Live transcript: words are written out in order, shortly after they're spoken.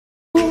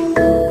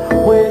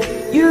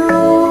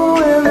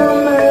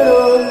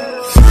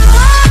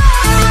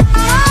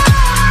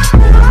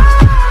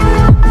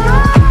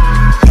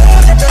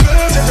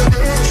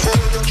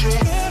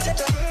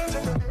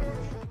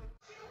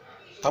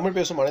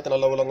பேசும் அனைத்து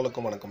நல்ல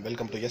உள்ளவங்களுக்கும் வணக்கம்.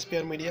 Welcome to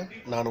SPR media.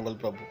 நான் உங்கள்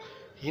பிரபு.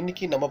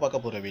 இன்னைக்கு நம்ம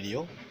பார்க்க போகிற வீடியோ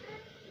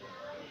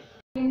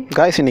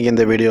காய்ஸ். இன்றைக்கி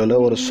இந்த வீடியோவில்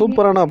ஒரு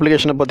சூப்பரான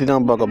அப்ளிகேஷனை பற்றி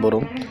தான் பார்க்க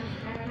போகிறோம்.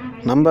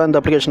 நம்ம இந்த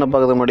அப்ளிகேஷனை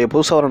பார்க்கறது முன்னாடி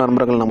புதுசாக வர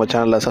நண்பர்கள் நம்ம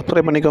சேனலில்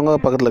சப்ஸ்கிரைப் பண்ணிக்கோங்க.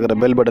 பக்கத்தில் இருக்கிற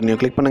பெல்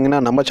பட்டனையும் கிளிக் பண்ணிங்கன்னா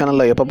நம்ம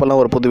சேனலில்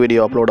எப்பப்பெல்லாம் ஒரு புது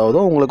வீடியோ அப்லோட்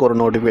ஆகுதோ உங்களுக்கு ஒரு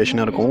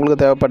நோட்டிஃபிகேஷன் இருக்கும்.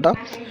 உங்களுக்கு தேவைப்பட்டால்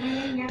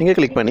நீங்கள்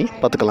கிளிக் பண்ணி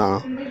பார்த்துக்கலாம்.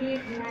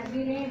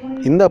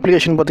 இந்த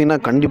அப்ளிகேஷன்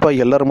பார்த்திங்கன்னா கண்டிப்பாக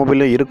எல்லார்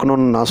மொபைலையும்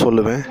இருக்கணும்னு நான்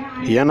சொல்லுவேன்.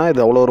 ஏன்னா இது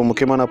அவ்வளோ ஒரு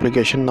முக்கியமான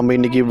அப்ளிகேஷன். நம்ம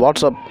இன்றைக்கி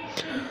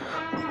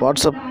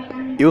வாட்ஸ்அப்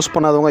யூஸ்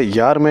பண்ணாதவங்க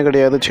யாருமே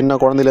கிடையாது. சின்ன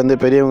குழந்தையிலேருந்து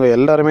பெரியவங்க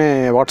எல்லாருமே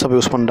வாட்ஸ்அப்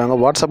யூஸ் பண்ணுறாங்க.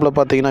 வாட்ஸ்அப்பில்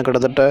பார்த்திங்கன்னா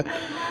கிட்டத்தட்ட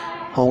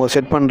அவங்க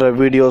செட் பண்ணுற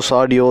வீடியோஸ்,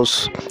 ஆடியோஸ்,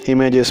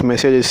 இமேஜஸ்,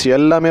 மெசேஜஸ்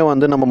எல்லாமே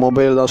வந்து நம்ம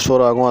மொபைல் தான்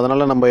ஸ்டோர் ஆகும்.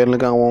 அதனால்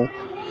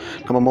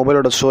நம்ம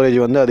மொபைலோட ஸ்டோரேஜ்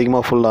வந்து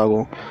அதிகமாக ஃபுல்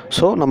ஆகும்.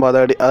 ஸோ நம்ம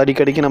அதை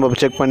அடிக்கடிக்கு நம்ம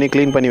செக் பண்ணி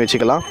க்ளீன் பண்ணி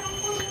வச்சுக்கலாம்.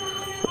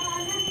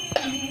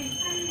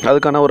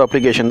 அதுக்கான ஒரு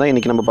அப்ளிகேஷன் தான்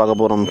இன்றைக்கி நம்ம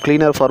பார்க்க போகிறோம்.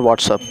 Cleaner for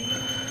WhatsApp.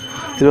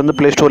 இது வந்து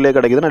ப்ளே ஸ்டோர்லேயே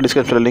கிடைக்குது. நான்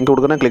டிஸ்கிரிப்ஷனில் லிங்க்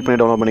கொடுக்குறேன், கிளிக் பண்ணி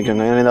டவுன்லோட்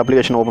பண்ணிக்கோங்க. நான் இந்த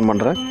அப்ளிகேஷன் ஓப்பன்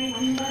பண்ணுறேன்.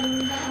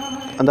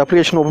 அந்த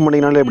அப்ளிகேஷன் ஓப்பன்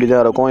பண்ணிங்கனாலே இப்படி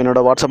தான் இருக்கும்.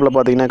 என்னோடய வாட்ஸ்அப்பில்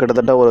பார்த்தீங்கன்னா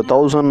கிட்டத்தட்ட ஒரு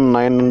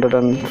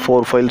 1904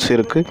 ஃபைல்ஸ்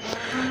இருக்குது.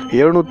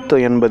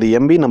 780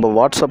 MB நம்ம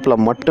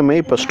வாட்ஸ்அப்பில் மட்டுமே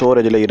இப்போ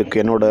ஸ்டோரேஜில்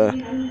இருக்குது. என்னோடய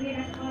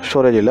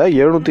ஸ்டோரேஜில்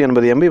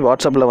 780 MB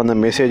வாட்ஸ்அப்பில் வந்த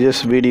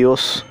மெசேஜஸ்,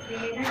 வீடியோஸ்,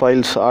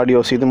 ஃபைல்ஸ்,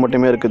 ஆடியோஸ் இது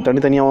மட்டுமே இருக்குது.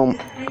 தனித்தனியாகவும்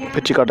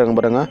பிச்சு காட்டுங்க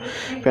பாருங்கள்.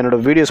 இப்போ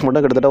என்னோடய வீடியோஸ்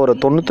மட்டும் கிட்டத்தட்ட ஒரு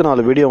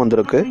 94 வீடியோ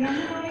வந்திருக்கு.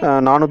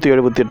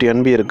 478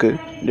 MB இருக்குது.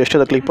 ஜஸ்ட்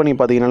அதை கிளிக் பண்ணி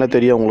பார்த்தீங்கன்னாலே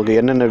தெரியும் உங்களுக்கு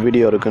என்னென்ன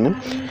வீடியோ இருக்குதுன்னு.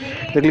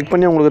 இதை கிளிக்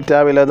பண்ணி உங்களுக்கு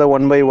தேவையில்லாத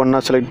 1 by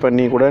 1 செலக்ட்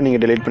பண்ணி கூட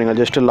நீங்கள் டெலிட்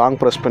பண்ணிக்கலாம். ஜஸ்ட்டு லாங்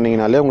ப்ரெஸ்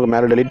பண்ணிங்கனாலே உங்களுக்கு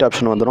மேலே டெலிட்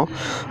ஆப்ஷன் வந்துடும்.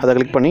 அதை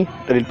கிளிக் பண்ணி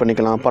டெலிட்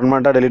பண்ணிக்கலாம்.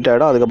 பர்மனெண்ட்டாக டெலிட்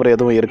ஆகிடும். அதுக்கப்புறம்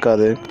எதுவும்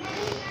இருக்காது.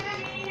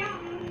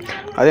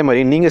 அதே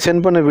மாதிரி நீங்கள்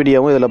சென்ட் பண்ண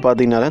வீடியோவும் இதில்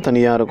பார்த்தீங்கனாலே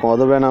தனியாக இருக்கும்.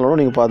 அது வேணாலும்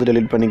நீங்கள் பார்த்து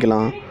டெலிட்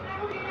பண்ணிக்கலாம்.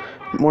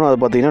 மூணாவது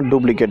பார்த்தீங்கன்னா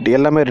டூப்ளிகேட்.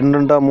 எல்லாமே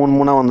 2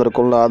 3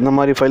 வந்திருக்கும்ல, அந்த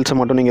மாதிரி ஃபைல்ஸை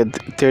மட்டும் நீங்கள்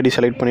தேடி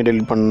செலக்ட் பண்ணி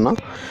டெலிட் பண்ணணும்னா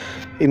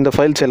இந்த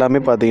ஃபைல்ஸ் எல்லாமே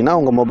பார்த்தீங்கன்னா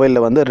உங்கள்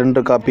மொபைலில் வந்து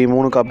 2 காப்பி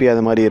 3 காப்பி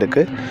அது மாதிரி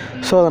இருக்குது.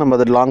 ஸோ அதை நம்ம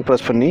அதை லாங்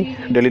ப்ரெஸ் பண்ணி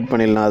டெலிட்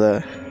பண்ணிடலாம். அதை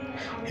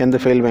எந்த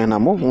ஃபைல்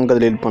வேணாமோ உங்களுக்கு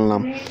அதை டெலிட்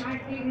பண்ணலாம்.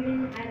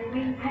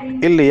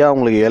 இல்லையா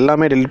உங்களுக்கு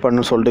எல்லாமே டெலிட்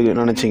பண்ணணும்னு சொல்லிட்டு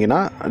நினச்சிங்கன்னா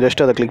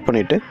ஜஸ்ட் அதை கிளிக்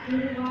பண்ணிவிட்டு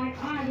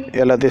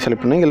எல்லாத்தையும்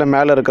செலக்ட் பண்ணி இல்லை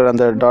மேலே இருக்கிற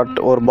அந்த டாட்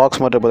ஒரு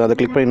பாக்ஸ் மட்டும் போதும், அதை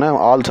கிளிக் பண்ணிங்கன்னா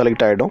ஆல்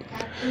செலக்ட் ஆகிடும்.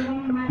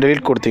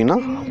 டெலிட் கொடுத்தீங்கன்னா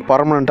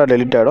பர்மனெண்ட்டாக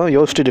டெலிட் ஆகிடும்.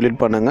 யோசிச்சு டெலிட்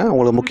பண்ணுங்கள்.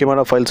 உங்களுக்கு முக்கியமான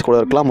ஃபைல்ஸ் கூட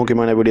இருக்கலாம்,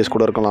 முக்கியமான வீடியோஸ்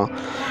கூட இருக்கலாம்.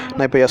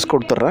 நான் இப்போ எஸ்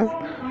கொடுத்துட்றேன்.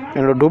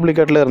 என்னோடய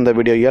டூப்ளிகேட்டில் இருந்த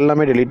வீடியோ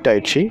எல்லாமே டெலிட்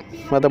ஆகிடுச்சு.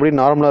 மற்றபடி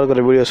நார்மலாக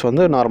இருக்கிற வீடியோஸ்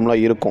வந்து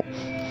நார்மலாக இருக்கும்.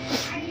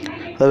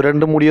 அது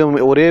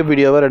ஒரே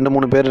வீடியோவை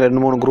 2-3 பேர்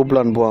 2-3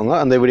 குரூப்பில் அனுப்புவாங்க.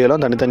 அந்த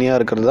வீடியோலாம் தனித்தனியாக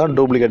இருக்கிறது தான்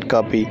டூப்ளிகேட்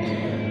காப்பி.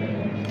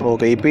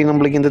 ஓகே, இப்போ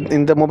நம்மளுக்கு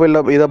இந்த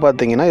மொபைலில் இதை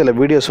பார்த்தீங்கன்னா இதில்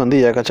வீடியோஸ் வந்து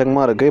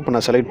ஏக்கச்சக்கமாக இருக்குது. இப்போ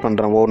நான் செலக்ட்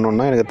பண்ணுறேன்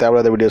ஒவ்வொன்றா. எனக்கு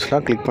தேவையில்லாத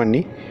வீடியோஸ்லாம் கிளிக்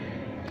பண்ணி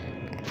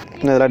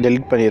நான் இதெல்லாம்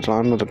டெலிட்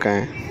பண்ணிடலான்னு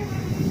இருக்கேன்.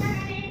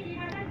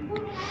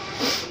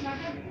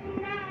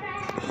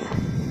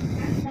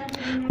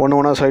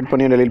 ஒன்று செலக்ட்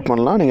பண்ணி டெலிட்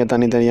பண்ணலாம். நீங்கள்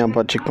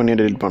தனித்தனியாக செக் பண்ணி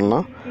டெலிட்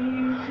பண்ணலாம்.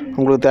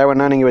 உங்களுக்கு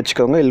தேவைன்னா நீங்கள்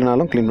வச்சுக்கோங்க,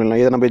 இல்லைனாலும் க்ளீன் பண்ணலாம்.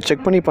 இதை நம்ம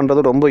செக் பண்ணி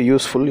பண்ணுறது ரொம்ப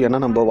யூஸ்ஃபுல். ஏன்னா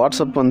நம்ம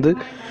வாட்ஸ்அப் வந்து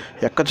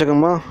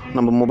எக்கச்சக்கமாக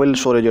நம்ம மொபைல்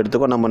ஸ்டோரேஜ்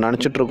எடுத்துக்கோம். நம்ம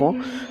நினச்சிட்ருக்கோம்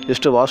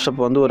ஜஸ்ட்டு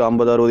வாட்ஸ்அப் வந்து ஒரு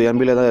 50-60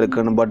 MBயில் தான்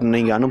இருக்குன்னு. பட்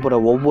நீங்கள் அனுப்புகிற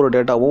ஒவ்வொரு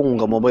டேட்டாவும்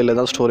உங்கள் மொபைலில்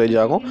தான் ஸ்டோரேஜ்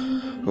ஆகும்.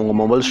 உங்கள்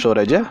மொபைல்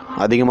ஸ்டோரேஜை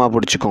அதிகமாக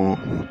பிடிச்சிக்கோங்க.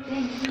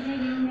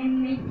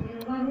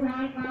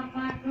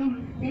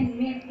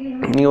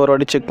 நீங்கள் ஒரு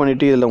வாட்டி செக்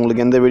பண்ணிவிட்டு இதில்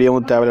உங்களுக்கு எந்த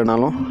வீடியோவும்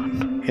தேவையில்லைனாலும்,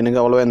 எனக்கு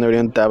அவ்வளோவா எந்த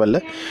வீடியோவும் தேவையில்லை,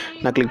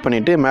 நான் கிளிக்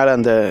பண்ணிவிட்டு மேலே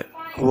அந்த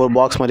ஒரு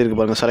பாக்ஸ் மாதிரி இருக்குது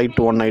பாருங்கள், செலக்ட்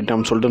 1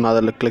 ஐட்டம் சொல்லிட்டு நான்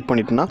அதில் கிளிக்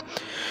பண்ணிட்டேன்னா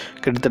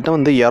கிட்டத்தட்ட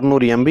வந்து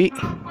 200 MB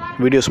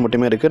வீடியோஸ்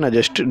மட்டுமே இருக்குது. நான்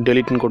ஜஸ்ட்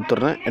டெலிட்னு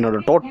கொடுத்துட்றேன்.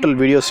 என்னோடய டோட்டல்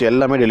வீடியோஸ்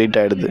எல்லாமே டெலிட்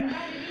ஆகிடுது.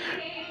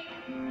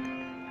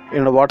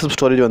 என்னோடய வாட்ஸ்அப்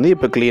ஸ்டோரேஜ் வந்து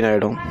இப்போ க்ளீன்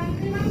ஆகிடும்.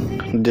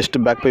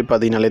 ஜஸ்ட்டு பேக் போய்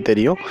பார்த்தீங்கனாலே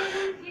தெரியும்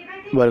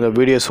பாருங்கள்,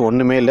 வீடியோஸ்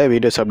ஒன்றுமே இல்லை,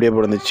 வீடியோஸ் அப்படியே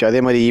போட்டுருந்துச்சு.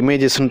 அதே மாதிரி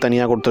இமேஜஸ்ன்னு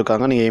தனியாக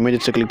கொடுத்துருக்காங்க. நீங்கள்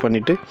இமேஜஸை கிளிக்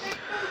பண்ணிவிட்டு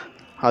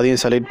அதையும்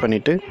செலக்ட்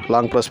பண்ணிவிட்டு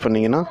லாங் ப்ரெஸ்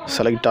பண்ணிங்கன்னா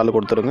செலக்ட் ஆள்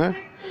கொடுத்துருங்க,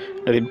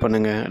 டெலிட்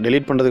பண்ணுங்கள்.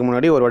 டெலிட் பண்ணுறதுக்கு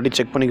முன்னாடி ஒரு வாட்டி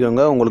செக்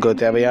பண்ணிக்கோங்க,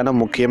 உங்களுக்கு தேவையான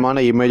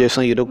முக்கியமான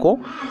இமேஜஸும் இருக்கும்.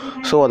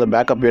 ஸோ அதை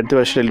பேக்கப்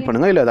எடுத்து வச்சு டெலிட்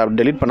பண்ணுங்கள். இல்லை அதை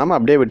டெலிட் பண்ணாமல்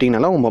அப்படியே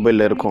விட்டிங்கனாலும் உங்கள்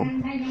மொபைலில் இருக்கும்.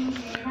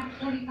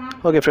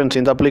 ஓகே ஃப்ரெண்ட்ஸ்,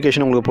 இந்த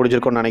அப்ளிகேஷன் உங்களுக்கு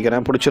பிடிச்சிருக்கும்னு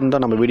நினைக்கிறேன்.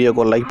 பிடிச்சிருந்தால் நம்ம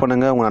வீடியோக்கு லைக்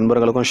பண்ணுங்கள், உங்கள்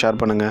நண்பர்களுக்கும் ஷேர்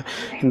பண்ணுங்கள்.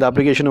 இந்த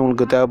அப்ளிகேஷன்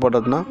உங்களுக்கு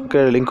தேவைப்படுறதுனா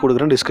கீழே லிங்க்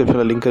கொடுக்குறேன்,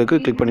 டிஸ்கிரிப்ஷனில் லிங்க் இருக்குது,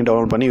 கிளிக் பண்ணி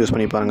டவுன்லோட் பண்ணி யூஸ்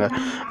பண்ணி பாருங்கள்.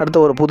 அடுத்த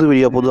ஒரு புது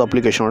வீடியோ புது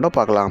அப்ளிகேஷனோட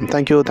பார்க்கலாம்.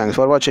 தேங்க்ஸ்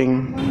ஃபார் வாட்சிங்.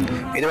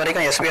 இது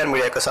வரைக்கும் SPR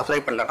மீடியாவுக்கு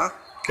சப்ஸ்கிரைப் பண்ணலன்னா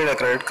கீழே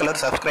இருக்கிற ரெட் கலர்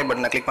சப்ஸ்கிரைப்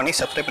பட்டனை கிளிக் பண்ணி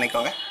சப்ஸ்கிரைப்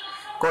பண்ணிக்கோங்க.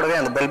 கூடவே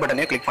அந்த பெல்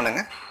பட்டனையும் கிளிக்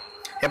பண்ணுங்கள்.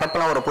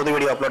 எப்பப்போலாம் ஒரு புது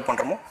வீடியோ அப்லோட்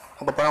பண்ணுறோமோ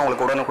அப்பப்போலாம்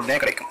உங்களுக்கு உடனுக்குடனே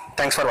கிடைக்கும்.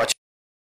 தேங்க்ஸ் ஃபார் வாட்சிங்.